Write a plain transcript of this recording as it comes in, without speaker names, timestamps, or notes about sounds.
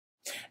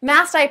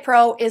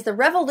MastiPro is the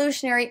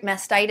revolutionary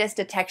mastitis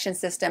detection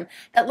system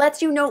that lets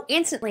you know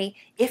instantly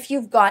if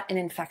you've got an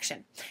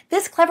infection.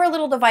 This clever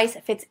little device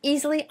fits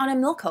easily on a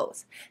milk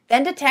hose,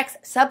 then detects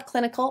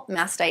subclinical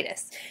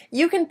mastitis.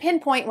 You can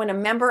pinpoint when a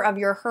member of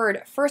your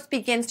herd first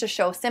begins to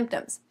show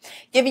symptoms,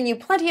 giving you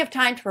plenty of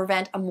time to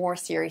prevent a more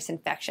serious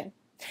infection.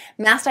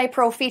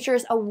 MastiPro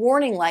features a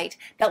warning light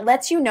that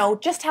lets you know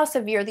just how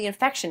severe the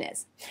infection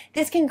is.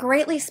 This can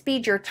greatly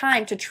speed your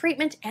time to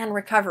treatment and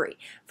recovery,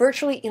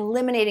 virtually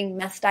eliminating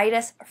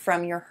mastitis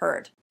from your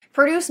herd.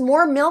 Produce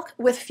more milk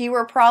with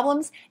fewer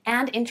problems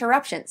and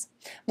interruptions.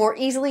 More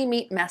easily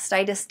meet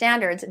mastitis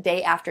standards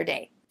day after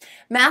day.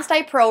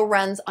 MastiPro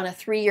runs on a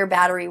 3-year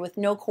battery with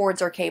no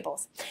cords or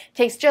cables.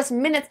 Takes just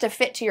minutes to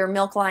fit to your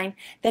milk line,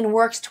 then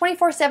works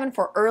 24/7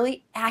 for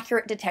early,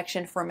 accurate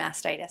detection for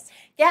mastitis.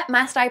 Get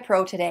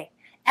MastiPro today,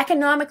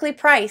 economically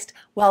priced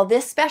while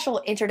this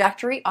special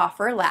introductory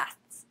offer lasts.